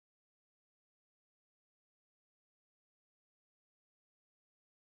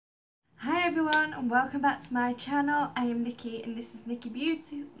everyone and welcome back to my channel. I am Nikki and this is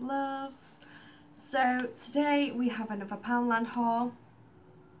Nikkibeautyloves. So today we have another Poundland haul.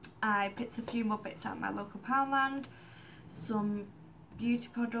 I picked a few more bits out of my local Poundland, some beauty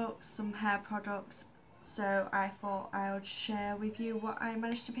products, some hair products, so I thought I would share with you what I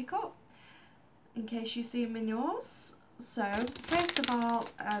managed to pick up in case you see them in yours. So first of all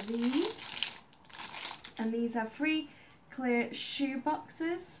are these, and these are 3 clear shoe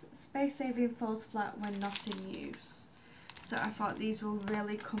boxes, space saving, falls flat when not in use. So I thought these will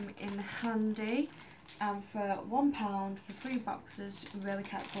really come in handy, and for £1 for 3 boxes you really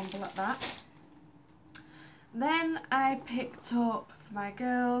can't grumble at that. Then I picked up for my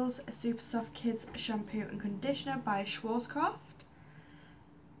girls a Super Soft Kids shampoo and conditioner by Schwarzkopf.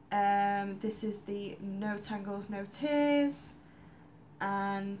 This is the No Tangles No Tears,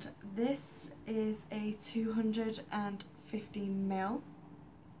 and this is a 250ml.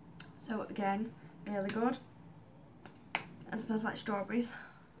 So again, really good. It smells like strawberries,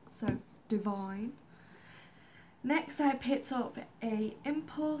 so it's divine. Next I picked up a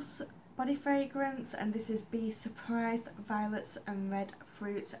Impulse body fragrance, and this is Be Surprised Violets and Red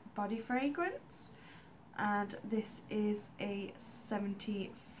Fruits body fragrance, and this is a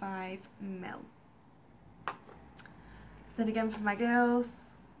 75ml. Then again for my girls,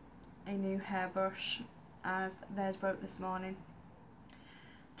 a new hairbrush, as theirs broke this morning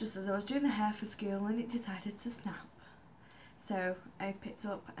just as I was doing the hair for school and it decided to snap. So I picked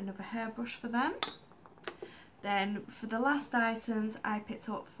up another hairbrush for them. Then for the last items I picked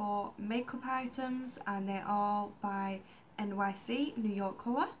up 4 makeup items, and they're all by NYC, New York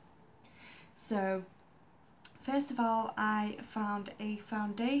colour. So first of all I found a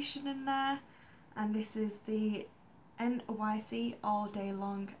foundation in there, and this is the NYC All Day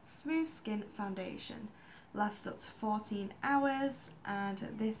Long Smooth Skin Foundation. Lasts up to 14 hours, and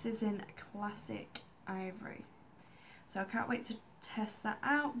this is in Classic Ivory. So I can't wait to test that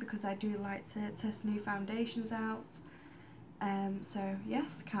out because I do like to test new foundations out. So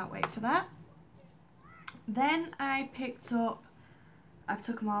yes, can't wait for that. Then I picked up, I've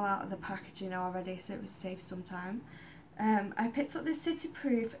took them all out of the packaging already so it would save some time. I picked up this City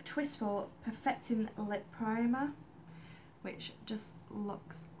Proof Twistable Perfecting Lip Primer, which just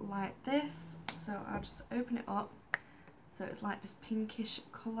looks like this. So I'll just open it up. So it's like this pinkish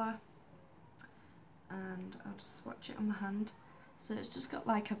colour, and I'll just swatch it on my hand. So it's just got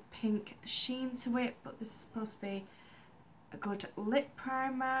like a pink sheen to it, but this is supposed to be a good lip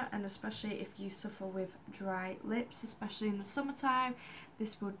primer, and especially if you suffer with dry lips, especially in the summertime,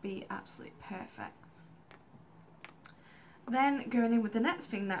 this would be absolutely perfect. Then going in with the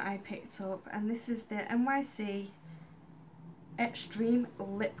next thing that I picked up, and this is the NYC Extreme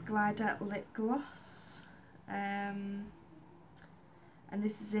Lip Glider Lip Gloss, and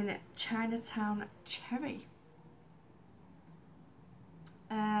this is in Chinatown Cherry,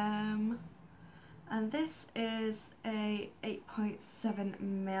 and this is a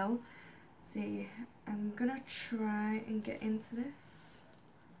 8.7ml. See, I'm gonna try and get into this.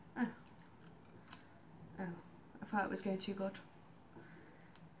 Oh, I thought it was going too good.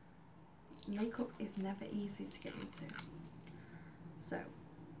 Makeup is never easy to get into. So,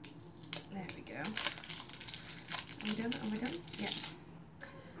 there we go. Are we done? Are we done? Yeah.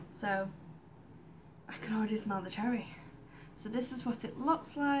 So, I can already smell the cherry. So this is what it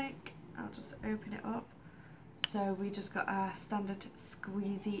looks like. I'll just open it up. So we just got our standard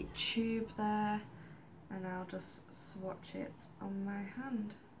squeezy tube there, and I'll just swatch it on my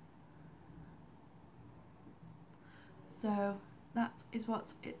hand. So that is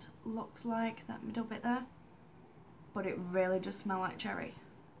what it looks like, that middle bit there. But it really just smells like cherry.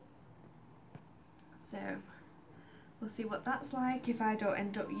 So we'll see what that's like. If I don't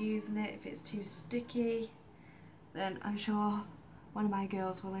end up using it, if it's too sticky, then I'm sure one of my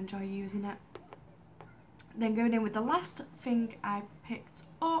girls will enjoy using it. Then going in with the last thing I picked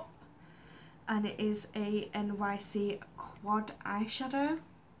up, and it is a NYC Quad Eyeshadow,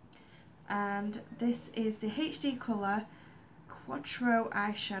 and this is the HD colour Quattro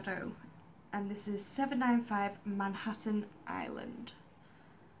Eyeshadow, and this is 795 Manhattan Island.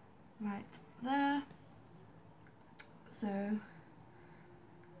 Right there. So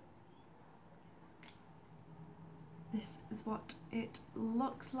this is what it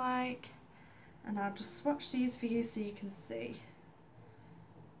looks like, and I'll just swatch these for you so you can see.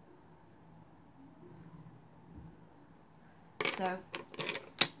 So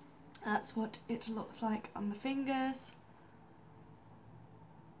that's what it looks like on the fingers,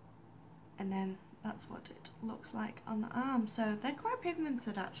 and then that's what it looks like on the arm. So they're quite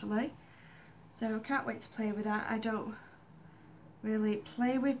pigmented actually, so I can't wait to play with that. I don't really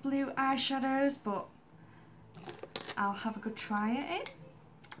play with blue eyeshadows, but I'll have a good try at it.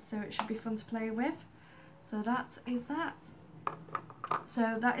 So it should be fun to play with. So that is that.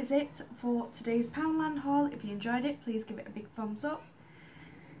 So that is it for today's Poundland haul. If you enjoyed it, please give it a big thumbs up.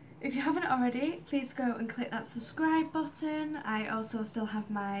 If you haven't already, please go and click that subscribe button. I also still have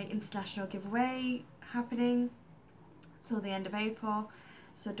my international giveaway happening till the end of April,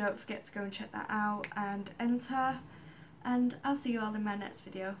 so don't forget to go and check that out and enter. And I'll see you all in my next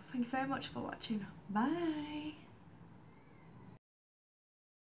video. Thank you very much for watching. Bye!